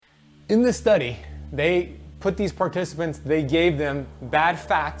In this study, they put these participants, they gave them bad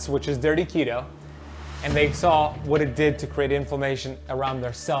fats, which is dirty keto, and they saw what it did to create inflammation around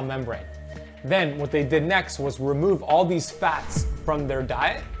their cell membrane. Then what they did next was remove all these fats from their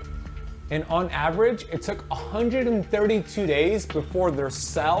diet, and on average, it took 132 days before their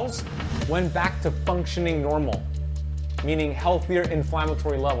cells went back to functioning normal, meaning healthier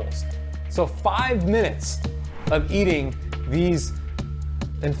inflammatory levels. So 5 minutes of eating these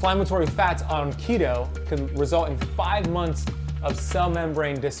inflammatory fats on keto can result in 5 months of cell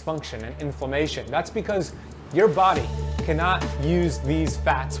membrane dysfunction and inflammation. That's because your body cannot use these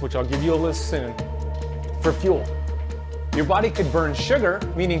fats, which I'll give you a list soon, for fuel. Your body could burn sugar,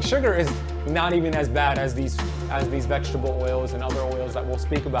 meaning sugar is not even as bad as these vegetable oils and other oils that we'll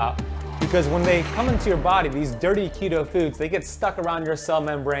speak about, because when they come into your body, these dirty keto foods, they get stuck around your cell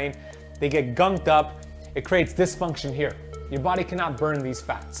membrane, they get gunked up, it creates dysfunction here. Your body cannot burn these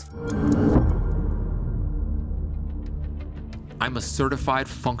fats. I'm a certified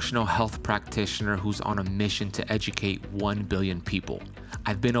functional health practitioner who's on a mission to educate 1 billion people.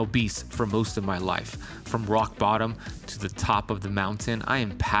 I've been obese for most of my life. From rock bottom to the top of the mountain, I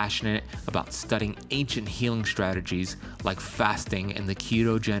am passionate about studying ancient healing strategies like fasting and the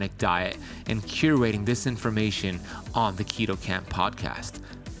ketogenic diet and curating this information on the Keto Camp podcast.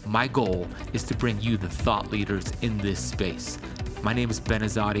 My goal is to bring you the thought leaders in this space. My name is Ben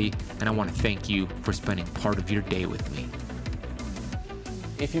Azadi, and I want to thank you for spending part of your day with me.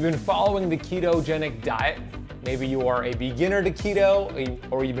 If you've been following the ketogenic diet, maybe you are a beginner to keto,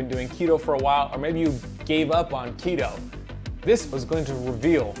 or you've been doing keto for a while, or maybe you gave up on keto, this was going to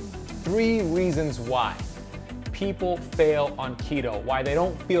reveal 3 reasons why people fail on keto, why they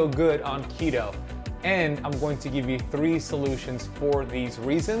don't feel good on keto. And I'm going to give you 3 solutions for these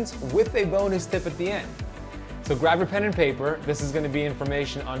reasons with a bonus tip at the end. So grab your pen and paper. This is going to be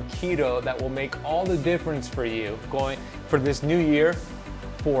information on keto that will make all the difference for you going for this new year,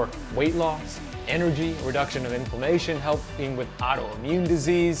 for weight loss, energy, reduction of inflammation, helping with autoimmune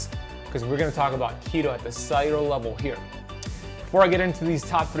disease, because we're going to talk about keto at the cellular level here. Before I get into these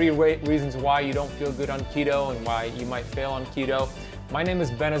top 3 reasons why you don't feel good on keto and why you might fail on keto, my name is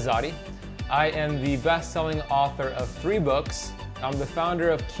Ben Azadi. I am the best-selling author of 3 books. I'm the founder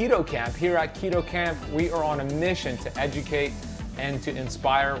of Keto Camp. Here at Keto Camp, we are on a mission to educate and to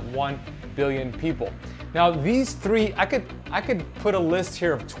inspire 1 billion people. Now, these 3, I could put a list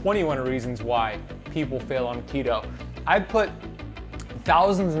here of 21 reasons why people fail on keto. I've put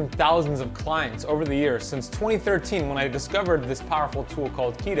thousands and thousands of clients over the years. Since 2013, when I discovered this powerful tool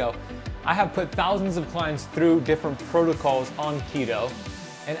called keto, I have put thousands of clients through different protocols on keto.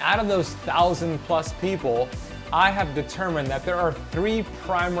 And out of those 1,000+ people, I have determined that there are 3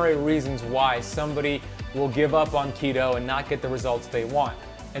 primary reasons why somebody will give up on keto and not get the results they want.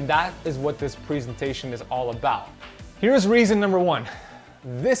 And that is what this presentation is all about. Here's reason number 1.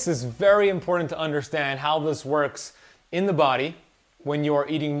 This is very important to understand how this works in the body. When you're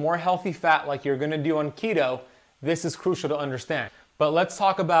eating more healthy fat like you're gonna do on keto, this is crucial to understand. But let's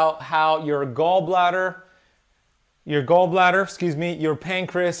talk about how your gallbladder, your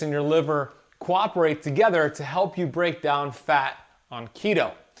pancreas and your liver cooperate together to help you break down fat on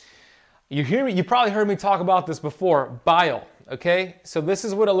keto. You probably heard me talk about this before, bile, okay? So this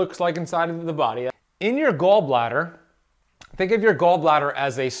is what it looks like inside of the body. In your gallbladder, think of your gallbladder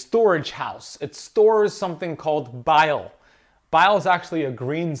as a storage house. It stores something called bile. Bile is actually a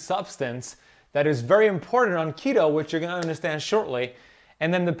green substance that is very important on keto, which you're gonna understand shortly.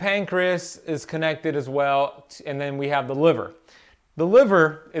 And then the pancreas is connected as well, and then we have the liver. The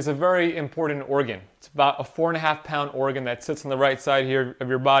liver is a very important organ. It's about a 4.5-pound organ that sits on the right side here of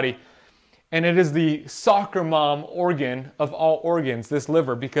your body. And it is the soccer mom organ of all organs, this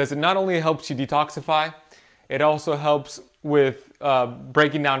liver, because it not only helps you detoxify, it also helps with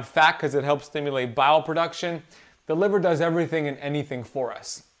breaking down fat because it helps stimulate bile production. The liver does everything and anything for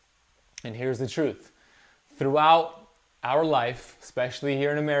us. And here's the truth. Throughout our life, especially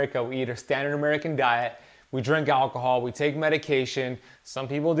here in America, we eat a standard American diet, we drink alcohol, we take medication, some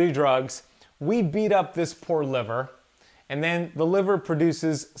people do drugs. We beat up this poor liver, and then the liver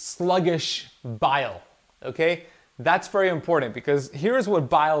produces sluggish bile, okay? That's very important because here's what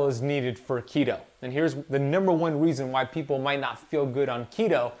bile is needed for keto. And here's the number 1 reason why people might not feel good on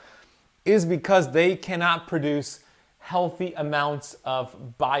keto is because they cannot produce healthy amounts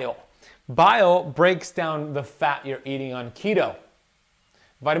of bile. Bile breaks down the fat you're eating on keto.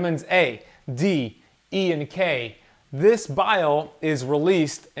 Vitamins A, D, E, and K. This bile is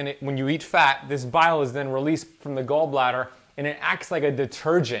released, and when you eat fat, this bile is then released from the gallbladder, and it acts like a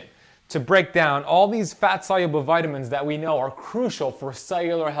detergent to break down all these fat-soluble vitamins that we know are crucial for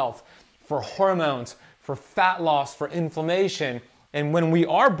cellular health, for hormones, for fat loss, for inflammation. And when we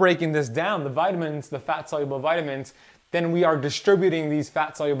are breaking this down, the vitamins, the fat-soluble vitamins, then we are distributing these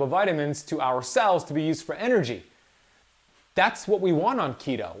fat-soluble vitamins to our cells to be used for energy. That's what we want on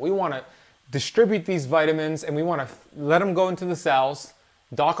keto. We want to distribute these vitamins and we want to let them go into the cells,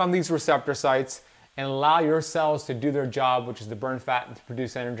 dock on these receptor sites, and allow your cells to do their job, which is to burn fat and to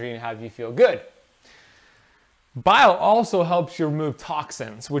produce energy and have you feel good. Bile also helps you remove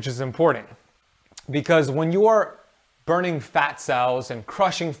toxins, which is important because when you are burning fat cells and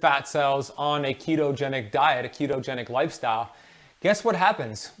crushing fat cells on a ketogenic diet, a ketogenic lifestyle, guess what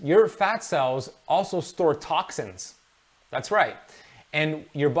happens? Your fat cells also store toxins. That's right. And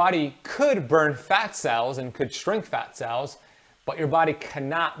your body could burn fat cells and could shrink fat cells, but your body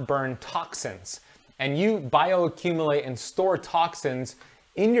cannot burn toxins. And you bioaccumulate and store toxins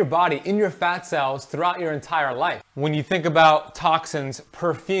in your body, in your fat cells throughout your entire life. When you think about toxins,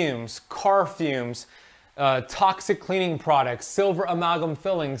 perfumes, car fumes, toxic cleaning products, silver amalgam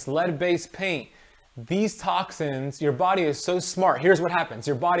fillings, lead-based paint, these toxins, your body is so smart. Here's what happens.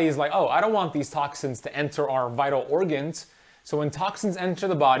 Your body is like, oh, I don't want these toxins to enter our vital organs. So when toxins enter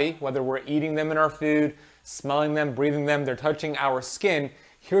the body, whether we're eating them in our food, smelling them, breathing them, they're touching our skin,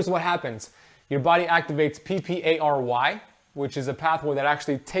 here's what happens. Your body activates PPARY, which is a pathway that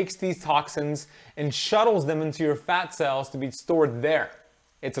actually takes these toxins and shuttles them into your fat cells to be stored there.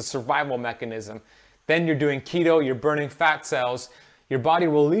 It's a survival mechanism. Then you're doing keto, you're burning fat cells, your body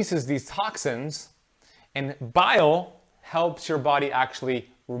releases these toxins, and bile helps your body actually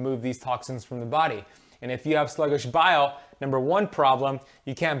remove these toxins from the body. And if you have sluggish bile, number one problem,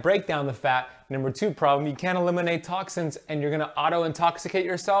 you can't break down the fat. Number two problem, you can't eliminate toxins and you're gonna auto-intoxicate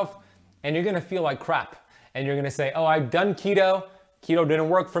yourself and you're gonna feel like crap. And you're gonna say, oh, I've done keto, keto didn't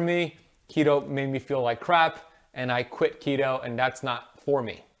work for me, keto made me feel like crap, and I quit keto and that's not for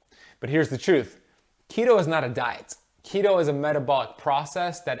me. But here's the truth, keto is not a diet. Keto is a metabolic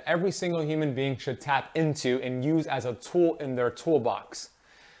process that every single human being should tap into and use as a tool in their toolbox.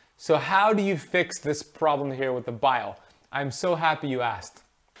 So how do you fix this problem here with the bile? I'm so happy you asked.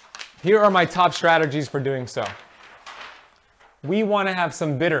 Here are my top strategies for doing so. We want to have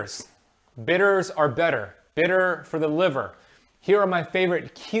some bitters. Bitters are better. Bitter for the liver. Here are my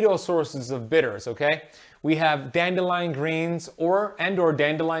favorite keto sources of bitters, okay? We have dandelion greens or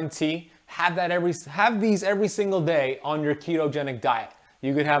dandelion tea. Have these every single day on your ketogenic diet.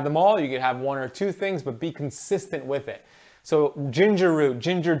 You could have them all, you could have one or two things, but be consistent with it. So ginger root,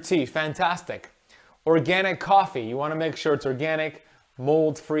 ginger tea, fantastic. Organic coffee, you want to make sure it's organic,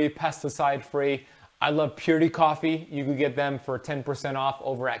 mold-free, pesticide-free. I love Purity Coffee. You could get them for 10% off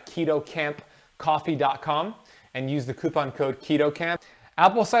over at ketocampcoffee.com and use the coupon code KETOCAMP.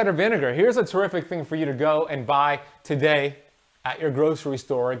 Apple cider vinegar, here's a terrific thing for you to go and buy today at your grocery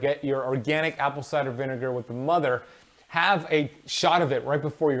store. Get your organic apple cider vinegar with the mother. Have a shot of it right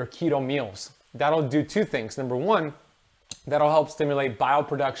before your keto meals. That'll do two things. Number one, that'll help stimulate bile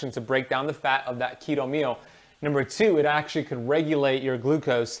production to break down the fat of that keto meal. Number two, it actually could regulate your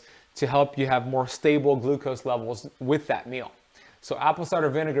glucose to help you have more stable glucose levels with that meal. So apple cider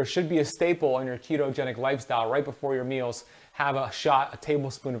vinegar should be a staple in your ketogenic lifestyle. Right before your meals, have a shot, a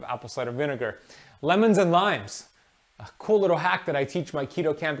tablespoon of apple cider vinegar. Lemons and limes. A cool little hack that I teach my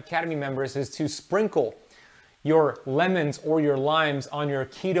Keto Camp Academy members is to sprinkle your lemons or your limes on your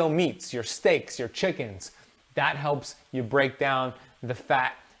keto meats, your steaks, your chickens. That helps you break down the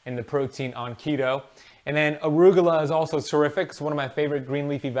fat and the protein on keto. And then arugula is also terrific. It's one of my favorite green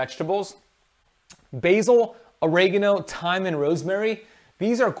leafy vegetables. Basil, oregano, thyme, and rosemary.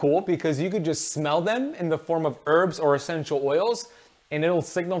 These are cool because you could just smell them in the form of herbs or essential oils, and it'll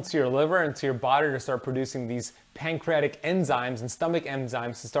signal to your liver and to your body to start producing these pancreatic enzymes and stomach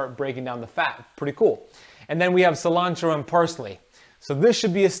enzymes to start breaking down the fat. Pretty cool. And then we have cilantro and parsley. So this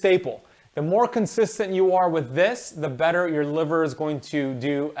should be a staple. The more consistent you are with this, the better your liver is going to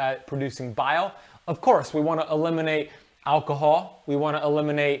do at producing bile. Of course, we want to eliminate alcohol. We want to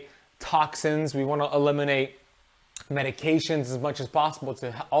eliminate toxins. We want to eliminate medications as much as possible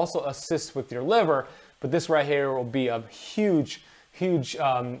to also assist with your liver. But this right here will be a huge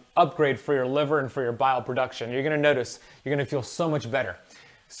upgrade for your liver and for your bile production. You're going to notice you're going to feel so much better.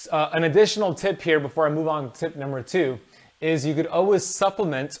 An additional tip here before I move on to tip number 2 is you could always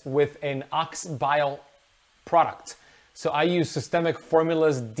supplement with an ox bile product. So I use Systemic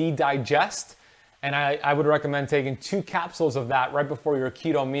Formulas D-Digest, and I would recommend taking 2 capsules of that right before your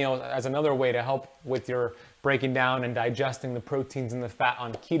keto meal as another way to help with your breaking down and digesting the proteins and the fat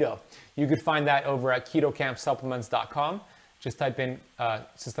on keto. You could find that over at ketocampsupplements.com. Just type in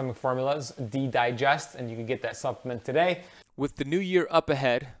Systemic Formulas, D-Digest, and you can get that supplement today. With the new year up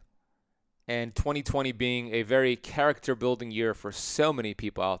ahead, and 2020 being a very character-building year for so many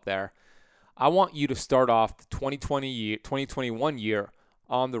people out there, I want you to start off the 2021 year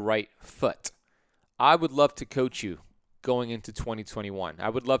on the right foot. I would love to coach you going into 2021. I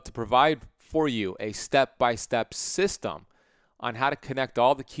would love to provide for you a step-by-step system on how to connect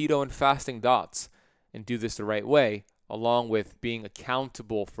all the keto and fasting dots and do this the right way, along with being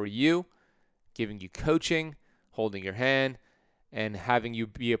accountable for you, giving you coaching, holding your hand, and having you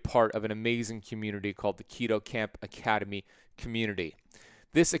be a part of an amazing community called the Keto Camp Academy community.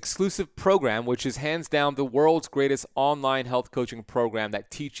 This exclusive program, which is hands down the world's greatest online health coaching program that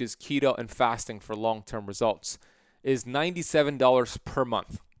teaches keto and fasting for long-term results, is $97 per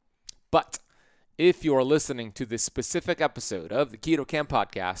month. But if you're listening to this specific episode of the Keto Camp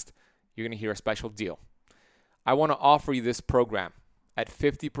podcast, you're going to hear a special deal. I want to offer you this program at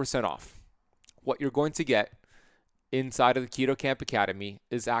 50% off. What you're going to get inside of the Keto Camp Academy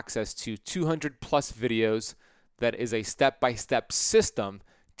is access to 200 plus videos that is a step-by-step system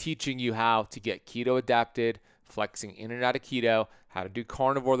teaching you how to get keto adapted, flexing in and out of keto, how to do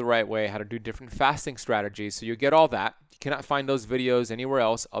carnivore the right way, how to do different fasting strategies. So you'll get all that. You cannot find those videos anywhere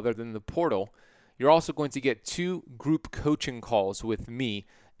else other than the portal. You're also going to get 2 group coaching calls with me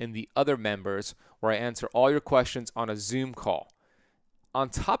and the other members where I answer all your questions on a Zoom call. On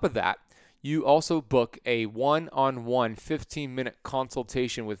top of that, you also book a one-on-one 15-minute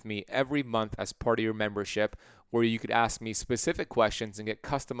consultation with me every month as part of your membership, where you could ask me specific questions and get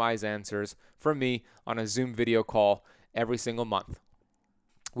customized answers from me on a Zoom video call every single month.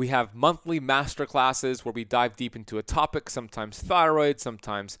 We have monthly masterclasses where we dive deep into a topic, sometimes thyroid,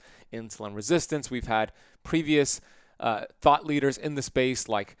 sometimes insulin resistance. We've had previous thought leaders in the space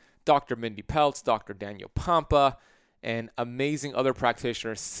like Dr. Mindy Peltz, Dr. Daniel Pompa, and amazing other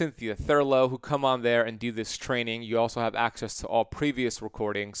practitioners, Cynthia Thurlow, who come on there and do this training. You also have access to all previous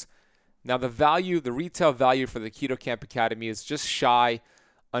recordings. Now, the retail value for the Keto Camp Academy is just shy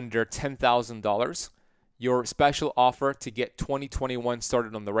under $10,000. Your special offer to get 2021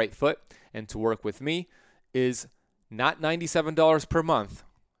 started on the right foot and to work with me is not $97 per month,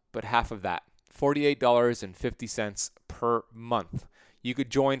 but half of that, $48.50 per month. You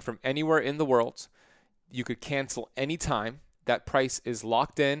could join from anywhere in the world. You could cancel anytime. That price is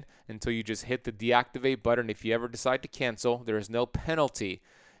locked in until you just hit the deactivate button. If you ever decide to cancel, there is no penalty.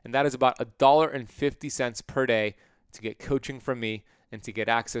 And that is about $1.50 per day to get coaching from me and to get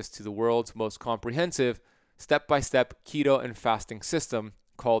access to the world's most comprehensive step-by-step keto and fasting system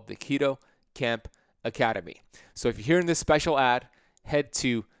called the Keto Camp Academy. So if you're hearing this special ad, head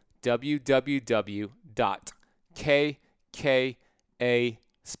to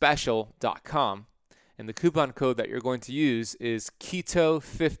www.kkAspecial.com. And the coupon code that you're going to use is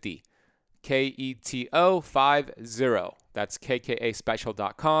KETO50, KETO50. That's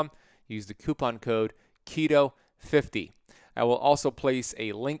KKAspecial.com. Use the coupon code KETO50. I will also place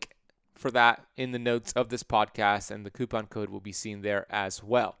a link for that in the notes of this podcast, and the coupon code will be seen there as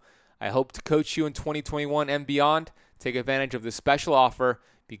well. I hope to coach you in 2021 and beyond. Take advantage of this special offer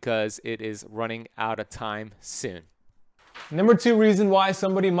because it is running out of time soon. Number 2 reason why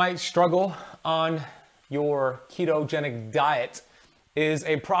somebody might struggle on your ketogenic diet is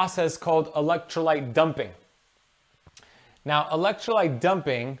a process called electrolyte dumping. Now, electrolyte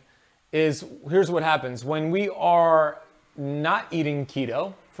dumping is, here's what happens. When we are not eating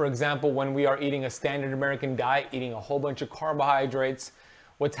keto, for example, when we are eating a standard American diet, eating a whole bunch of carbohydrates,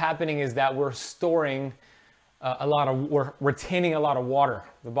 what's happening is that we're storing we're retaining a lot of water.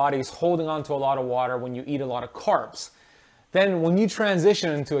 The body is holding on to a lot of water when you eat a lot of carbs. Then when you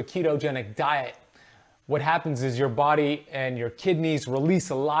transition into a ketogenic diet, what happens is your body and your kidneys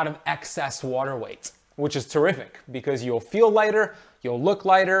release a lot of excess water weight, which is terrific because you'll feel lighter, you'll look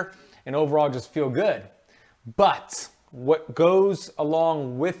lighter, and overall just feel good. But what goes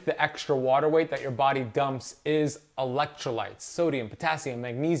along with the extra water weight that your body dumps is electrolytes, sodium, potassium,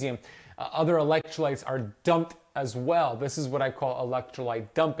 magnesium. Other electrolytes are dumped as well. This is what I call electrolyte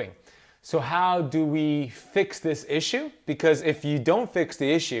dumping. So how do we fix this issue? Because if you don't fix the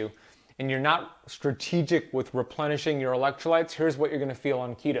issue and you're not strategic with replenishing your electrolytes, here's what you're gonna feel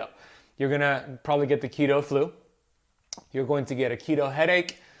on keto. You're gonna probably get the keto flu. You're going to get a keto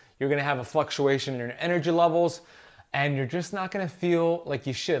headache. You're gonna have a fluctuation in your energy levels, and you're just not gonna feel like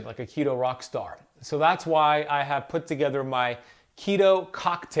you should, like a keto rock star. So that's why I have put together my keto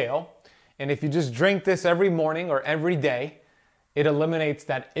cocktail. And if you just drink this every morning or every day, it eliminates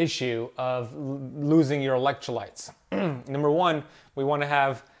that issue of losing your electrolytes. Number 1, we want to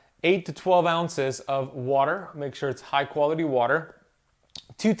have 8 to 12 ounces of water. Make sure it's high quality water.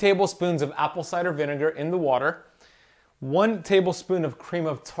 2 tablespoons of apple cider vinegar in the water. 1 tablespoon of cream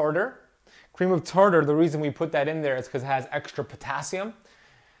of tartar. Cream of tartar, the reason we put that in there is because it has extra potassium.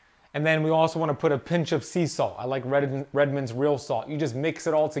 And then we also want to put a pinch of sea salt. I like Redmond's real salt. You just mix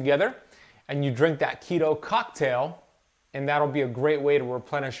it all together and you drink that keto cocktail, and that'll be a great way to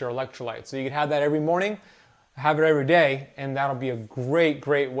replenish your electrolytes. So you can have that every morning, have it every day, and that'll be a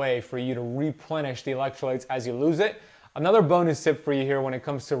great way for you to replenish the electrolytes as you lose it. Another bonus tip for you here when it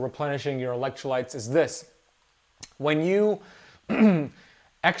comes to replenishing your electrolytes is this. When you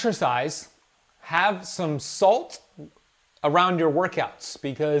exercise, have some salt around your workouts,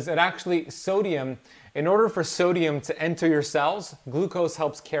 because it actually, sodium, in order for sodium to enter your cells, glucose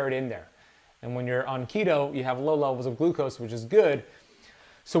helps carry it in there. And when you're on keto, you have low levels of glucose, which is good.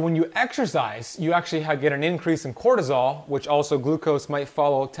 So when you exercise, you actually get an increase in cortisol, which also glucose might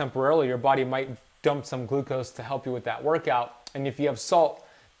follow temporarily. Your body might dump some glucose to help you with that workout. And if you have salt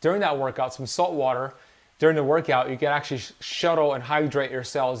during that workout, some salt water during the workout, you can actually shuttle and hydrate your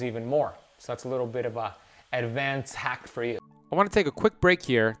cells even more. So that's a little bit of a advanced hack for you. I want to take a quick break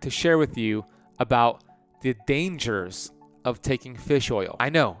here to share with you about the dangers of taking fish oil. I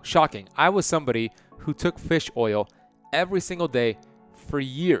know, shocking. I was somebody who took fish oil every single day for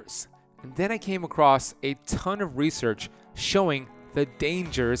years. And then I came across a ton of research showing the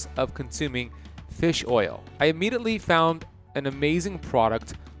dangers of consuming fish oil. I immediately found an amazing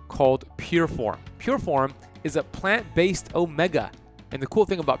product called Pureform. Pureform is a plant-based omega. And the cool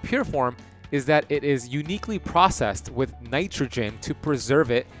thing about Pureform is that it is uniquely processed with nitrogen to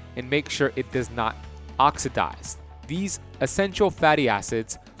preserve it and make sure it does not oxidize. These essential fatty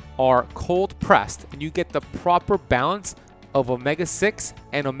acids are cold pressed, and you get the proper balance of omega-6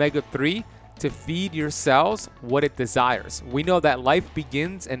 and omega-3 to feed your cells what it desires. We know that life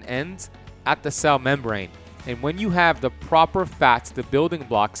begins and ends at the cell membrane. And when you have the proper fats, the building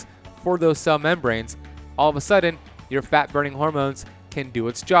blocks for those cell membranes, all of a sudden your fat burning hormones can do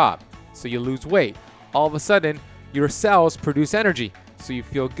its job. So you lose weight. All of a sudden your cells produce energy, so you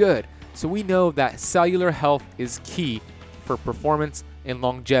feel good. So we know that cellular health is key for performance and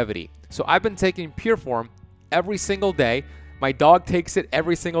longevity. So I've been taking Pureform every single day. My dog takes it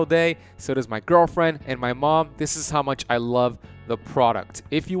every single day. So does my girlfriend and my mom. This is how much I love the product.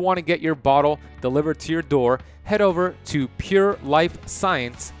 If you want to get your bottle delivered to your door, head over to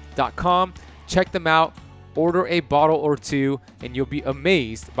purelifescience.com. Check them out. Order a bottle or two, and you'll be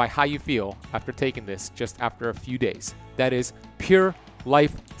amazed by how you feel after taking this just after a few days. That is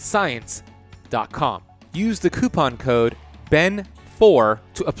purelifescience.com. Use the coupon code BEN4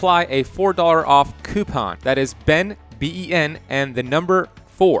 to apply a $4 off coupon. That is BEN, B-E-N, and the number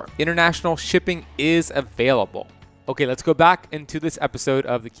 4. International shipping is available. Okay, let's go back into this episode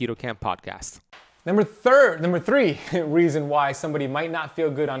of the Keto Camp podcast. Number 3 reason why somebody might not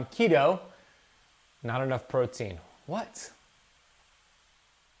feel good on keto: not enough protein. What?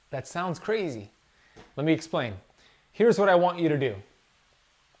 That sounds crazy. Let me explain. Here's what I want you to do.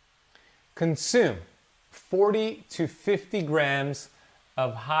 Consume 40 to 50 grams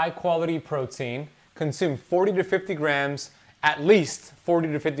of high quality protein. Consume 40 to 50 grams, at least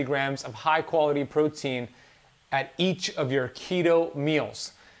 40 to 50 grams of high quality protein at each of your keto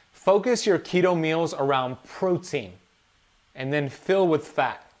meals. Focus your keto meals around protein and then fill with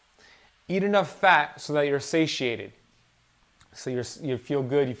fat. Eat enough fat so that you're satiated, so you feel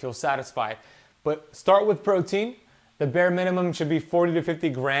good, you feel satisfied. But start with protein. The bare minimum should be 40 to 50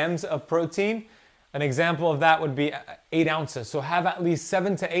 grams of protein. An example of that would be 8 ounces. So have at least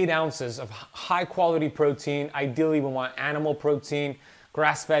 7 to 8 ounces of high quality protein. Ideally, we want animal protein,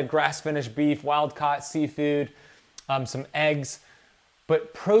 grass-fed, grass-finished beef, wild-caught seafood, some eggs.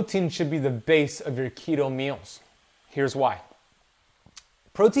 But protein should be the base of your keto meals. Here's why.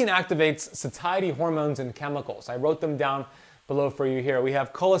 Protein activates satiety hormones and chemicals. I wrote them down below for you here. We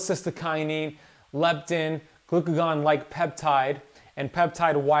have cholecystokinin, leptin, glucagon-like peptide, and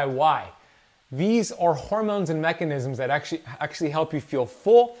peptide YY. These are hormones and mechanisms that actually help you feel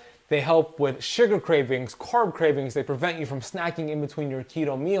full. They help with sugar cravings, carb cravings. They prevent you from snacking in between your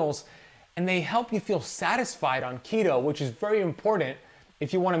keto meals. And they help you feel satisfied on keto, which is very important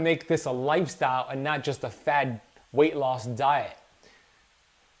if you want to make this a lifestyle and not just a fad weight loss diet.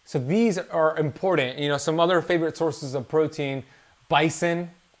 So these are important. You know, some other favorite sources of protein: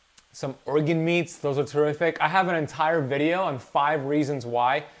 bison, some organ meats. Those are terrific. I have an entire video on 5 reasons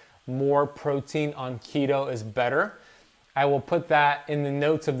why more protein on keto is better. I will put that in the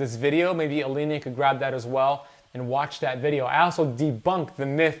notes of this video. Maybe Alina could grab that as well and watch that video. I also debunk the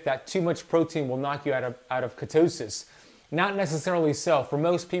myth that too much protein will knock you out of ketosis. Not necessarily so. For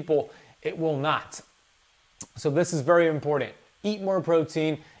most people, it will not. So this is very important. Eat more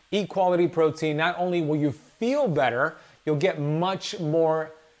protein, eat quality protein. Not only will you feel better, you'll get much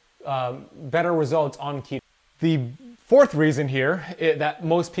more better results on keto. The fourth reason here that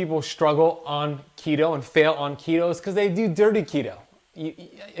most people struggle on keto and fail on keto is because they do dirty keto.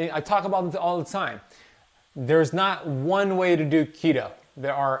 I talk about it all the time. There's not one way to do keto.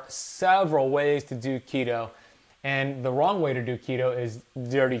 There are several ways to do keto, and the wrong way to do keto is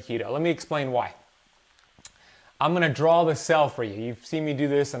dirty keto. Let me explain why. I'm gonna draw the cell for you. You've seen me do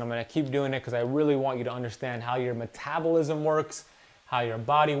this, and I'm gonna keep doing it because I really want you to understand how your metabolism works, how your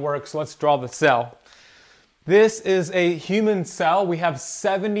body works. Let's draw the cell. This is a human cell. We have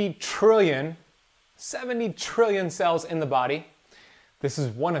 70 trillion cells in the body. This is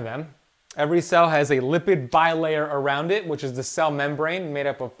one of them. Every cell has a lipid bilayer around it, which is the cell membrane made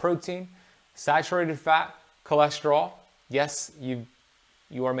up of protein, saturated fat, cholesterol. Yes, you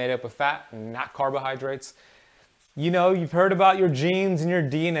are made up of fat, not carbohydrates. You know, you've heard about your genes and your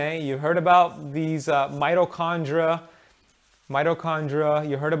DNA. You've heard about these mitochondria.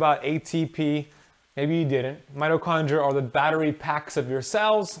 You heard about ATP. Maybe you didn't. Mitochondria are the battery packs of your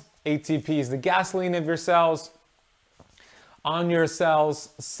cells. ATP is the gasoline of your cells. On your cells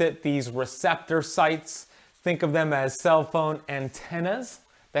sit these receptor sites. Think of them as cell phone antennas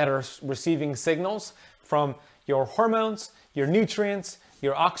that are receiving signals from your hormones, your nutrients,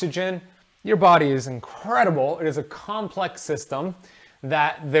 your oxygen. Your body is incredible. It is a complex system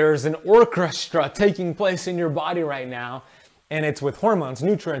that there's an orchestra taking place in your body right now, and it's with hormones,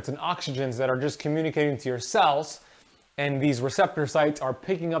 nutrients, and oxygens that are just communicating to your cells, and these receptor sites are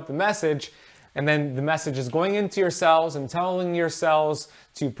picking up the message, and then the message is going into your cells and telling your cells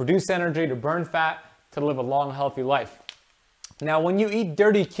to produce energy, to burn fat, to live a long, healthy life. Now, when you eat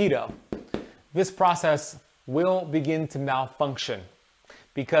dirty keto, this process will begin to malfunction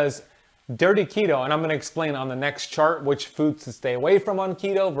because dirty keto, and I'm going to explain on the next chart which foods to stay away from on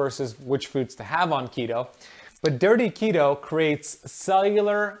keto versus which foods to have on keto, but dirty keto creates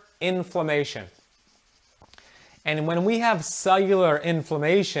cellular inflammation. And when we have cellular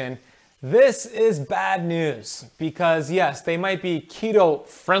inflammation, this is bad news because yes, they might be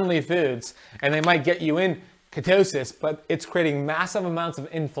keto-friendly foods and they might get you in ketosis, but it's creating massive amounts of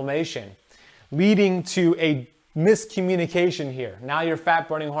inflammation, leading to a miscommunication here. Now your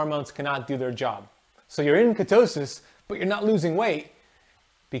fat-burning hormones cannot do their job. So you're in ketosis, but you're not losing weight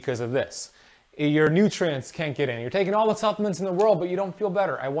because of this. Your nutrients can't get in. You're taking all the supplements in the world, but you don't feel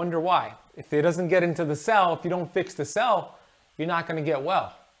better. I wonder why. If it doesn't get into the cell, if you don't fix the cell, you're not going to get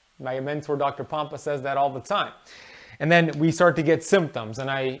well. My mentor, Dr. Pompa, says that all the time. And then we start to get symptoms, and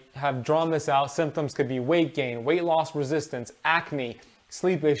I have drawn this out. Symptoms could be weight gain, weight loss resistance, acne,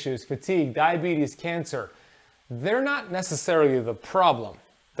 sleep issues, fatigue, diabetes, cancer. They're not necessarily the problem.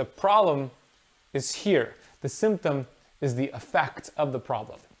 The problem is here. The symptom is the effect of the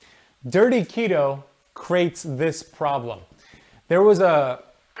problem. Dirty keto creates this problem. There was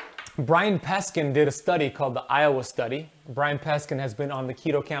Brian Peskin did a study called the Iowa study. Brian Peskin has been on the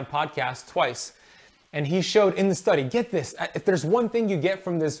Keto Camp podcast twice. And he showed in the study, get this, if there's one thing you get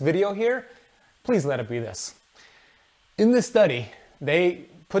from this video here, please let it be this. In the study, they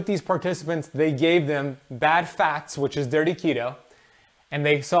put these participants, they gave them bad fats, which is dirty keto, and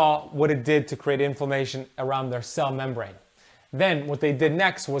they saw what it did to create inflammation around their cell membrane. Then what they did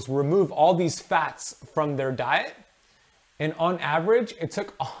next was remove all these fats from their diet. And on average, it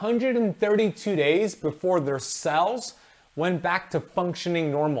took 132 days before their cells went back to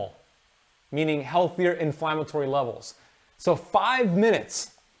functioning normal, meaning healthier inflammatory levels. So 5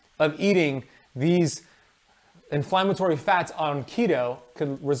 minutes of eating these inflammatory fats on keto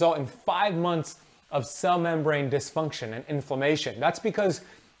could result in 5 months of cell membrane dysfunction and inflammation. That's because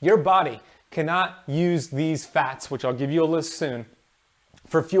your body cannot use these fats, which I'll give you a list soon,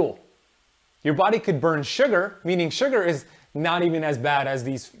 for fuel. Your body could burn sugar, meaning sugar is not even as bad as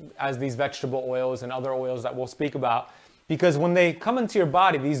these vegetable oils and other oils that we'll speak about, because when they come into your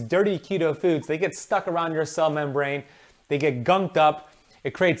body, these dirty keto foods, they get stuck around your cell membrane, they get gunked up,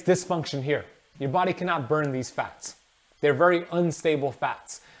 it creates dysfunction here. Your body cannot burn these fats. They're very unstable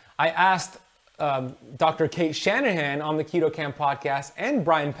fats. I asked Dr. Kate Shanahan on the Keto Camp podcast and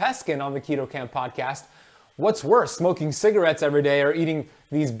Brian Peskin on the Keto Camp podcast, what's worse, smoking cigarettes every day or eating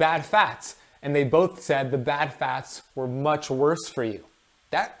these bad fats? And they both said the bad fats were much worse for you.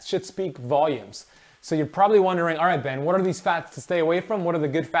 That should speak volumes. So you're probably wondering, all right, Ben, what are these fats to stay away from? What are the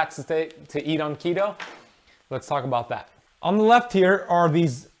good fats to eat on keto? Let's talk about that. On the left here are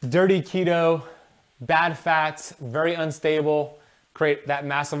these dirty keto, bad fats, very unstable, create that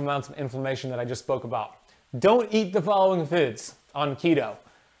massive amounts of inflammation that I just spoke about. don't eat the following foods on keto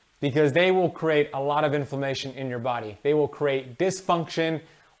because they will create a lot of inflammation in your body. They will create dysfunction,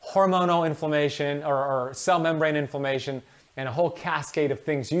 hormonal inflammation, or cell membrane inflammation, and a whole cascade of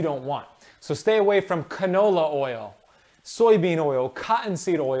things you don't want. So stay away from canola oil, soybean oil,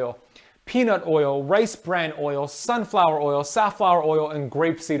 cottonseed oil, peanut oil, rice bran oil, sunflower oil, safflower oil, and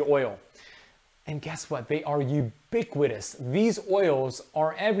grapeseed oil. And guess what? They are ubiquitous. These oils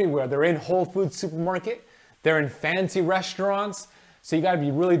are everywhere. They're in Whole Foods supermarket. They're in fancy restaurants. So you gotta be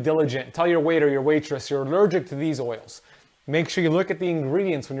really diligent. Tell your waiter, your waitress, you're allergic to these oils. Make sure you look at the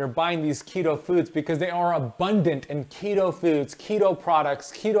ingredients when you're buying these keto foods because they are abundant in keto foods, keto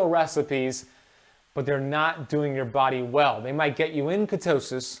products, keto recipes, but they're not doing your body well. They might get you in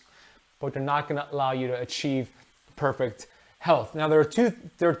ketosis, but they're not gonna allow you to achieve perfect health. Now there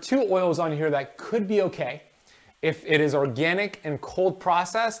are two oils on here that could be okay. If it is organic and cold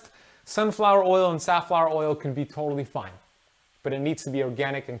processed, sunflower oil and safflower oil can be totally fine, but it needs to be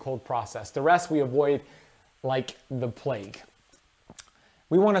organic and cold processed. The rest we avoid like the plague.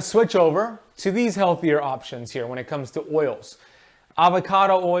 We want to switch over to these healthier options here when it comes to oils.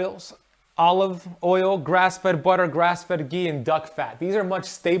 Avocado oils, olive oil, grass-fed butter, grass-fed ghee, and duck fat. These are much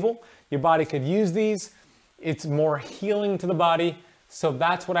stable. Your body could use these. It's more healing to the body. So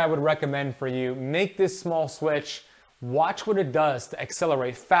that's what I would recommend for you. Make this small switch. Watch what it does to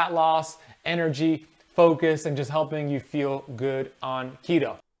accelerate fat loss, energy, focus, and just helping you feel good on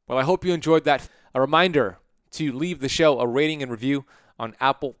keto. Well, I hope you enjoyed that. A reminder to leave the show a rating and review on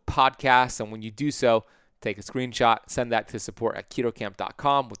Apple Podcasts. And when you do so, take a screenshot, send that to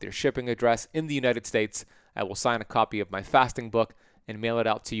support@ketocamp.com with your shipping address in the United States. I will sign a copy of my fasting book and mail it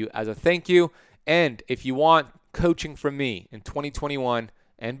out to you as a thank you. And if you want coaching from me in 2021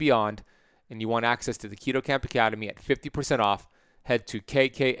 and beyond, and you want access to the Keto Camp Academy at 50% off, head to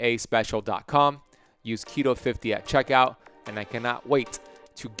kkAspecial.com, use Keto50 at checkout, and I cannot wait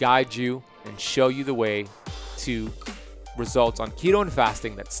to guide you and show you the way to results on keto and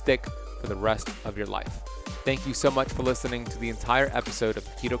fasting that stick for the rest of your life. Thank you so much for listening to the entire episode of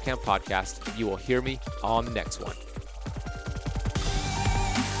the Keto Camp Podcast. You will hear me on the next one.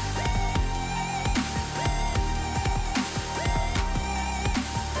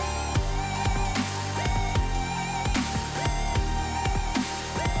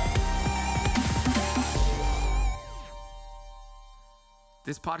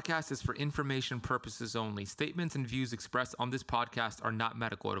 This podcast is for information purposes only. Statements and views expressed on this podcast are not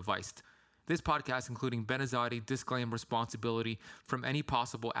medical advice. This podcast, including Ben Azadi, disclaim responsibility from any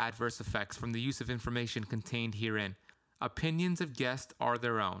possible adverse effects from the use of information contained herein. Opinions of guests are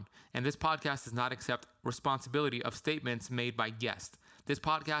their own, and this podcast does not accept responsibility of statements made by guests. This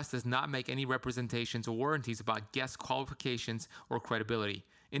podcast does not make any representations or warranties about guest qualifications or credibility.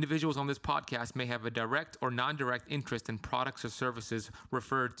 Individuals on this podcast may have a direct or non-direct interest in products or services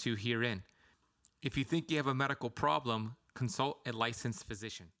referred to herein. If you think you have a medical problem, consult a licensed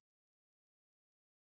physician.